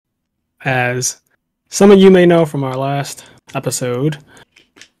As some of you may know from our last episode,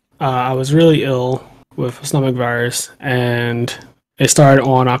 I was really ill with stomach virus, and it started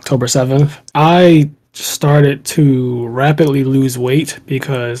on October 7th. I started to rapidly lose weight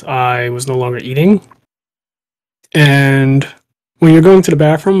because I was no longer eating. And when you're going to the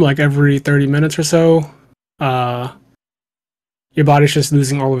bathroom, like every 30 minutes or so, your body's just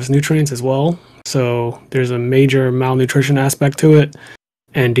losing all of its nutrients as well. So there's a major malnutrition aspect to it,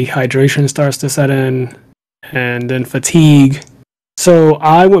 and dehydration starts to set in, and then fatigue. So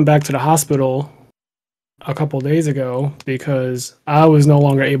I went back to the hospital a couple days ago because I was no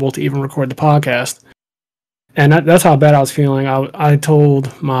longer able to even record the podcast. And that's how bad I was feeling. I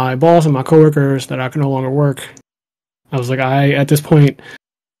told my boss and my coworkers that I could no longer work. I was like, at this point,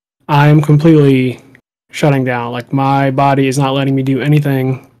 I am completely shutting down. Like, my body is not letting me do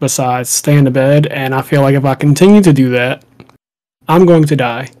anything besides stay in the bed. And I feel like if I continue to do that, I'm going to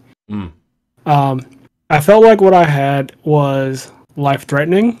die. I felt like what I had was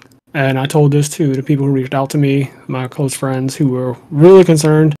life-threatening. And I told this to the people who reached out to me, my close friends who were really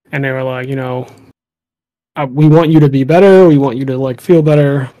concerned. And they were like, we want you to be better. We want you to feel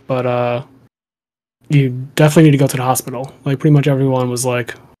better. But you definitely need to go to the hospital. Like, pretty much everyone was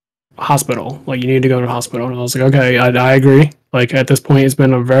like, hospital. Like, you need to go to the hospital. And I was like, okay, I agree. Like, at this point, it's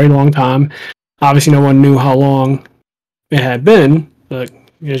been a very long time. Obviously, no one knew how long it had been. But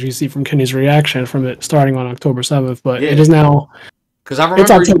as you see from Kenny's reaction from it starting on October 7th. But it is now... Because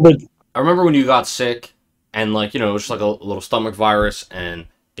I remember when you got sick, and it was just like a little stomach virus, and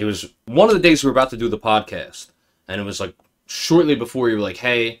it was one of the days we were about to do the podcast, and it was like shortly before you were like,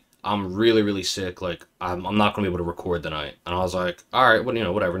 "Hey, I'm really, really sick. Like, I'm not gonna be able to record tonight." And I was like, "All right,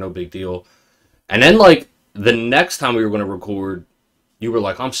 well, whatever, no big deal." And then the next time we were gonna record, you were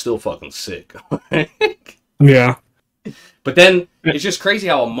like, "I'm still fucking sick." Yeah. But then it's just crazy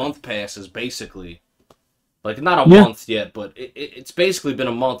how a month passes, basically. Not a month yet, but it's basically been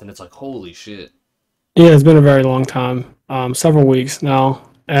a month, and it's like, holy shit. Yeah, it's been a very long time. Several weeks now,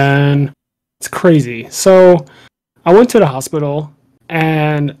 and it's crazy. So I went to the hospital,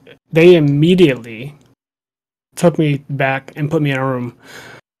 and they immediately took me back and put me in a room.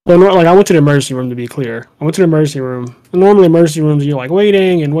 Well, I went to the emergency room, to be clear. I went to the emergency room. Normally, emergency rooms, you're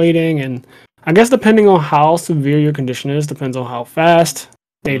waiting, and I guess depending on how severe your condition is, depends on how fast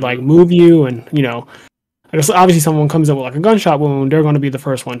they move you, and I guess obviously someone comes in with a gunshot wound, they're going to be the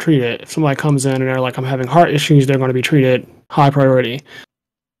first one treated. If somebody comes in and they're like, I'm having heart issues, they're going to be treated high priority.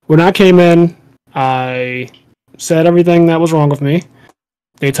 When I came in, I said everything that was wrong with me.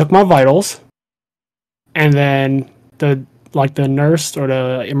 They took my vitals, and then the nurse or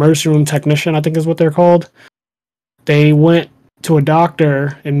the emergency room technician, I think is what they're called, they went to a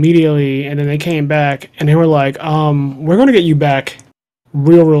doctor immediately, and then they came back and they were like, we're going to get you back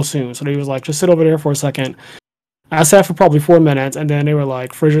real soon. So they was like, just sit over there for a second. I sat for probably 4 minutes, and then they were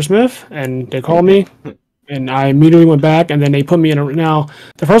like, Frazier Smith, and they called me, and I immediately went back, and then they put me in now,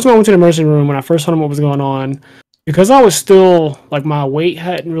 the first time I went to the emergency room, when I first told them what was going on, because I was still, my weight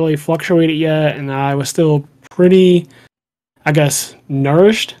hadn't really fluctuated yet, and I was still pretty, I guess,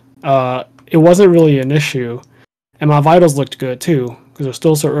 nourished, it wasn't really an issue, and my vitals looked good, too, because it was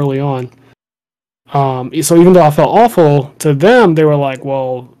still so early on. So even though I felt awful, to them, they were like,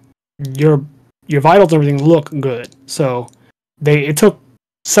 well, your vitals and everything look good. So it took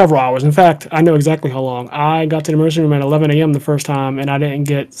several hours. In fact, I know exactly how long. I got to the emergency room at 11 a.m. the first time, and I didn't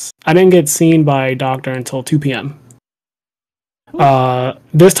get seen by a doctor until 2 p.m.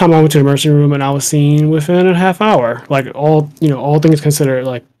 This time I went to the emergency room, and I was seen within a half hour. All things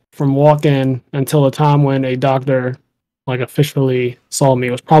considered, from walk-in until the time when a doctor officially saw me,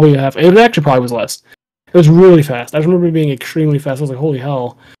 it actually probably was less. It was really fast. I remember it being extremely fast. I was like, holy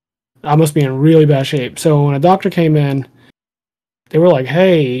hell, I must be in really bad shape. So when a doctor came in, they were like,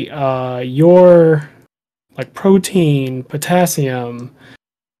 hey, your protein, potassium,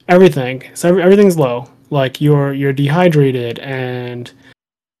 everything. So everything's low. You're dehydrated, and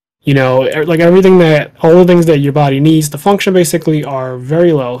everything all the things that your body needs to function basically are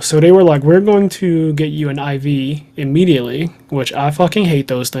very low. So they were like, we're going to get you an IV immediately, which I fucking hate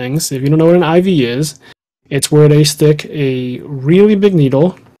those things. If you don't know what an IV is, it's where they stick a really big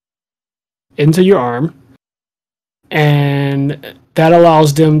needle into your arm, and that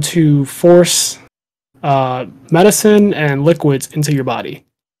allows them to force medicine and liquids into your body.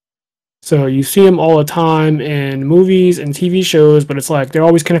 So you see them all the time in movies and TV shows, but it's they're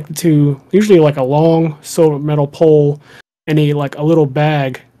always connected to usually a long silver metal pole and a little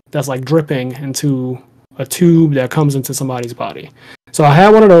bag that's dripping into a tube that comes into somebody's body. So I had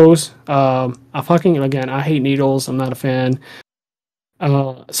one of those. I hate needles. I'm not a fan.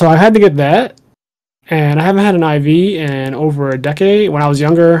 So I had to get that, and I haven't had an IV in over a decade. When I was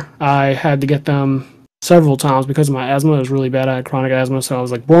younger, I had to get them several times because my asthma is really bad. I had chronic asthma, so I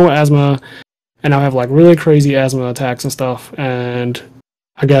was like born with asthma, and I have like really crazy asthma attacks and stuff. And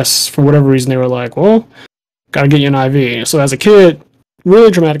I guess for whatever reason, they were like, well, gotta get you an IV. So as a kid,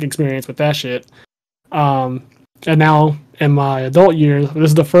 really traumatic experience with that shit. And now in my adult years, this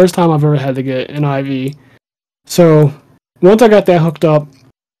is the first time I've ever had to get an IV. So once I got that hooked up,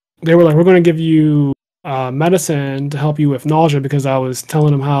 they were like, we're going to give you medicine to help you with nausea, because I was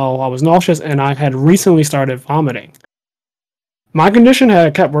telling them how I was nauseous and I had recently started vomiting. My condition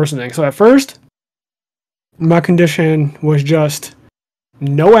had kept worsening. So at first, my condition was just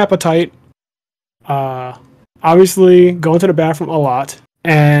no appetite, obviously going to the bathroom a lot,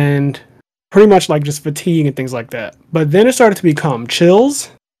 and pretty much like just fatigue and things like that. But then it started to become chills,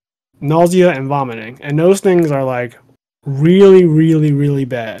 nausea, and vomiting. And those things are like really, really, really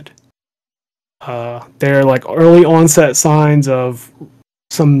bad. They're like early onset signs of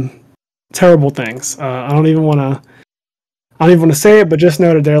some terrible things. I don't even want to say it, but just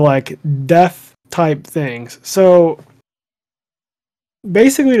know that they're like death type things. So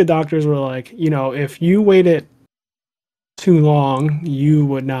basically the doctors were like, if you waited too long, you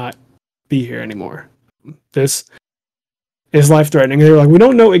would not be here anymore. This is life-threatening. They were like, we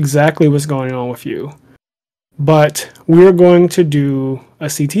don't know exactly what's going on with you, but we're going to do a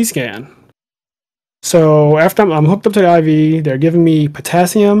CT scan. So after I'm hooked up to the IV, they're giving me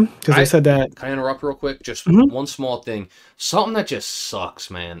potassium because they said that. Can I interrupt real quick? Just one small thing. Something that just sucks,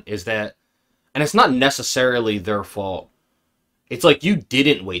 man, is that, and it's not necessarily their fault. It's like you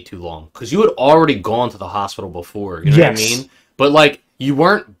didn't wait too long because you had already gone to the hospital before. You know what I mean? But like you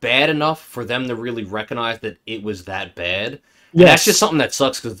weren't bad enough for them to really recognize that it was that bad. Yes. That's just something that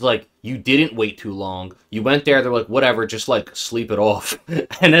sucks because like you didn't wait too long. You went there, they're like, whatever, just like sleep it off,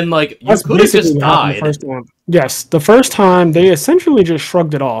 and then like you could have just died. Yes, the first time they essentially just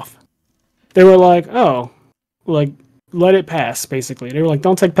shrugged it off. They were like, oh, like let it pass. Basically, they were like,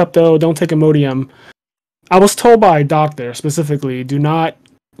 don't take Pepto, don't take Imodium. I was told by a doctor specifically,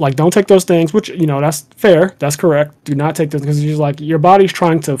 don't take those things, which, that's fair. That's correct. Do not take those because you're like, your body's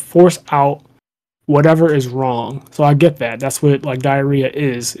trying to force out whatever is wrong. So I get that. That's what like diarrhea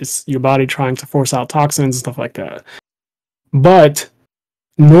is. It's your body trying to force out toxins and stuff like that. But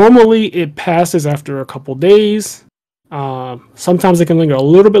normally it passes after a couple days. Sometimes it can linger a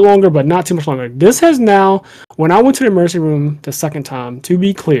little bit longer, but not too much longer. This has now, when I went to the emergency room the second time, to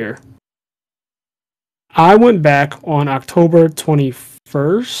be clear, I went back on October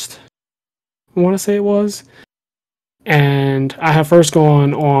 21st, I want to say it was, and I had first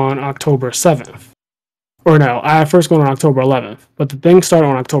gone on October 7th. Or no, I had first gone on October 11th, but the thing started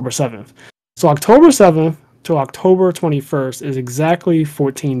on October 7th. So October 7th to October 21st is exactly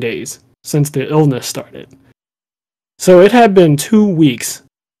 14 days since the illness started. So it had been 2 weeks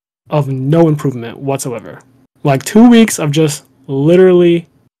of no improvement whatsoever. Like 2 weeks of just literally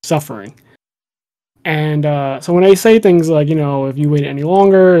suffering. And so when they say things like, if you wait any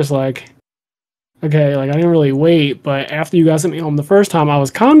longer, it's like, okay, like I didn't really wait, but after you guys sent me home the first time, I was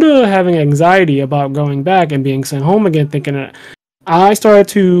kind of having anxiety about going back and being sent home again, thinking that I started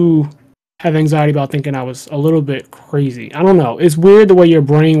to have anxiety about thinking I was a little bit crazy. I don't know. It's weird the way your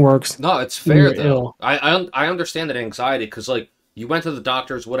brain works. No, it's fair though. I understand that anxiety because like you went to the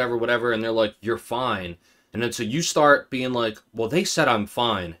doctors, whatever, and they're like, you're fine. And then so you start being like, well, they said I'm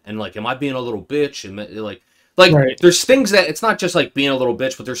fine. And like, am I being a little bitch? And like right. There's things that, it's not just like being a little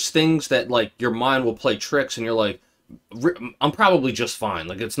bitch, but there's things that like your mind will play tricks and you're like, I'm probably just fine.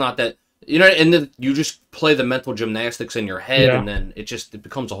 Like, it's not that, and then you just play the mental gymnastics in your head and then it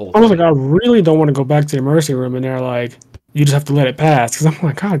becomes a whole thing. I was like, I really don't want to go back to the emergency room. And they're like, you just have to let it pass. Cause I'm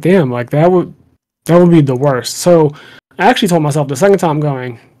like, God damn, like that would be the worst. So I actually told myself the second time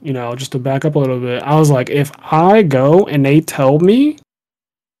going, just to back up a little bit, I was like, if I go and they tell me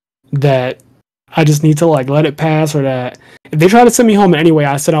that I just need to like let it pass, or that if they try to send me home anyway,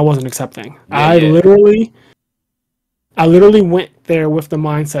 I said I wasn't accepting. I literally went there with the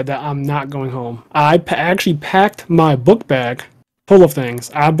mindset that I'm not going home. I actually packed my book bag full of things.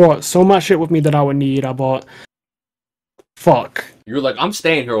 I brought so much shit with me that I would need. I bought You're like, I'm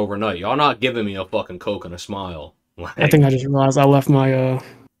staying here overnight. Y'all not giving me a fucking Coke and a smile. Like, I think I just realized I left my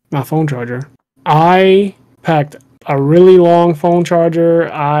my phone charger. I packed a really long phone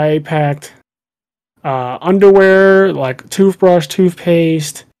charger. I packed underwear, like toothbrush,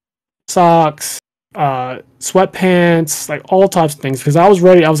 toothpaste, socks, sweatpants, like all types of things. Because I was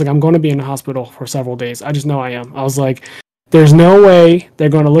ready. I was like, I'm going to be in the hospital for several days. I just know I am. I was like, there's no way they're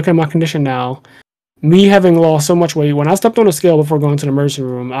going to look at my condition now, me having lost so much weight, when I stepped on a scale before going to the emergency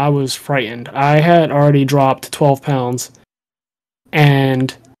room, I was frightened. I had already dropped 12 pounds.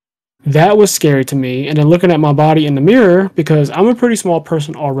 And that was scary to me. And then looking at my body in the mirror, because I'm a pretty small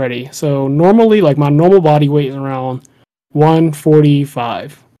person already. So normally, like, my normal body weight is around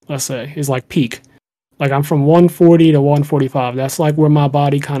 145, let's say, is like peak. Like, I'm from 140 to 145. That's like where my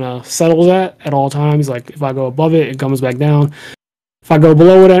body kind of settles at all times. Like, if I go above it, it comes back down. If I go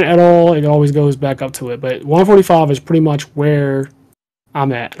below it at all, it always goes back up to it. But 145 is pretty much where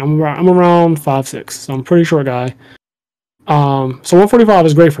I'm at. I'm around 5'6", so I'm a pretty short guy. So 145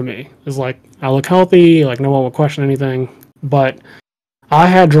 is great for me. It's like, I look healthy, like, no one will question anything. But I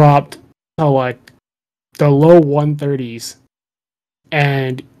had dropped to, like, the low 130s,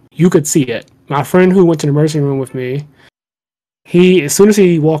 and you could see it. My friend who went to the emergency room with me, as soon as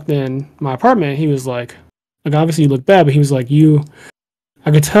he walked in my apartment, he was like, obviously you look bad, but he was like,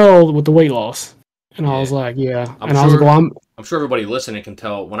 I could tell with the weight loss. And I was like, yeah. I was like, well, I'm sure everybody listening can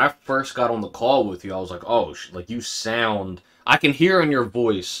tell. When I first got on the call with you, I was like, oh, like, you sound... I can hear in your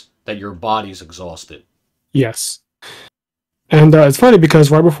voice that your body's exhausted. Yes. And it's funny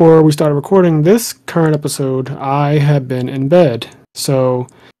because right before we started recording this current episode, I had been in bed. So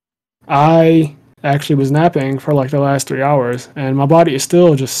I actually was napping for like the last 3 hours. And my body is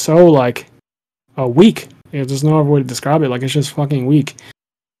still just so, like, weak. There's no other way to describe it. Like, it's just fucking weak.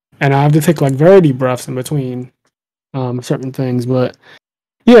 And I have to take, like, very deep breaths in between certain things. But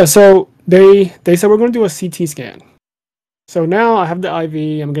yeah, so they said we're going to do a CT scan. So now I have the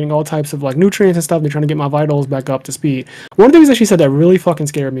IV. I'm getting all types of, like, nutrients and stuff. They're trying to get my vitals back up to speed. One of the things that she said that really fucking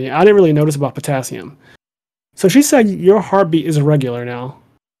scared me, I didn't really notice about potassium. So she said your heartbeat is irregular now.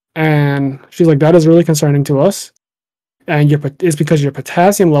 And she's like, that is really concerning to us. And it's because your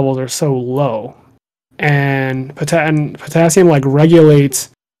potassium levels are so low. And potassium, like, regulates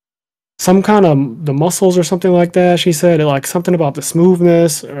some kind of the muscles or something like that. She said, like, something about the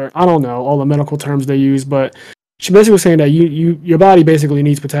smoothness, or I don't know all the medical terms they use, but she basically was saying that your body basically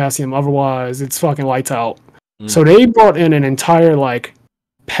needs potassium, otherwise it's fucking lights out. So they brought in an entire, like,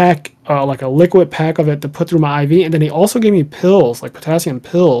 pack, like a liquid pack of it to put through my IV, and then they also gave me pills, like potassium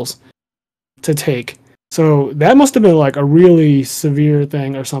pills, to take. So that must have been, like, a really severe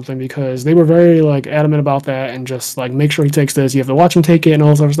thing or something, because they were very, like, adamant about that and just, like, make sure he takes this. You have to watch him take it and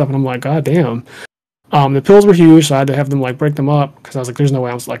all this other stuff. And I'm like, God damn. The pills were huge, so I had to have them, like, break them up, because I was like, there's no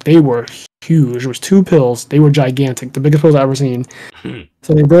way. I was like, they were huge. It was 2 pills. They were gigantic. The biggest pills I've ever seen.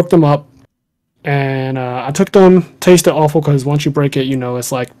 So they broke them up, and I took them. Tasted awful, because once you break it, you know,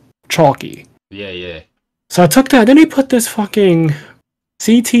 it's, like, chalky. Yeah. So I took that. Then they put this fucking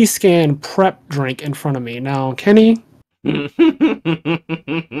CT scan prep drink in front of me. Now, Kenny, when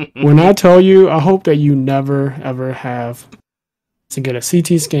I tell you, I hope that you never, ever have to get a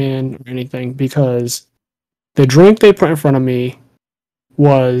CT scan or anything, because the drink they put in front of me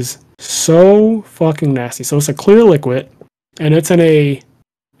was so fucking nasty. So it's a clear liquid, and it's in a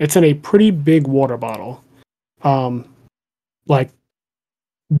pretty big water bottle. Like,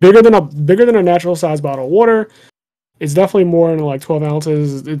 bigger than a natural size bottle of water. It's definitely more than, like, 12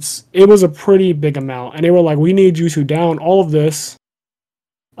 ounces. It was a pretty big amount. And they were like, we need you to down all of this,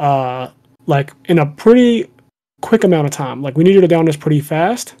 like, in a pretty quick amount of time. Like, we need you to down this pretty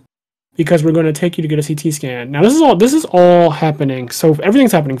fast, because we're going to take you to get a CT scan. Now, this is all happening. So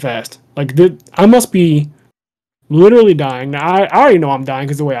everything's happening fast. Like, I must be literally dying. Now, I already know I'm dying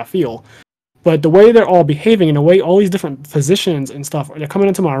because the way I feel. But the way they're all behaving, and the way all these different physicians and stuff, they're coming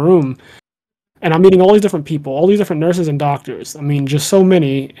into my room, and I'm meeting all these different people, all these different nurses and doctors. I mean, just so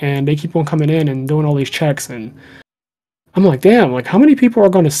many, and they keep on coming in and doing all these checks, and I'm like, damn, like, how many people are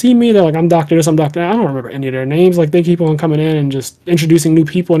going to see me? They're like, I'm Dr. this, I'm Dr. that. I don't remember any of their names. Like, they keep on coming in and just introducing new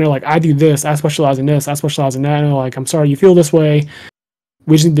people, and they're like, I do this, I specialize in this, I specialize in that, and they're like, I'm sorry you feel this way,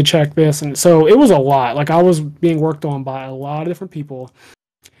 we just need to check this. And so it was a lot. Like, I was being worked on by a lot of different people.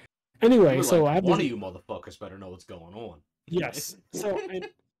 Anyway, so like, one of you motherfuckers better know what's going on. Yes. So,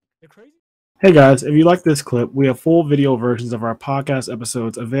 the crazy. Hey guys, if you like this clip, we have full video versions of our podcast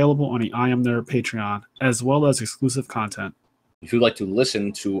episodes available on the IMNerd Patreon, as well as exclusive content. If you'd like to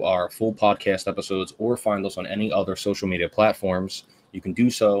listen to our full podcast episodes or find us on any other social media platforms, you can do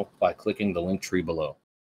so by clicking the link tree below.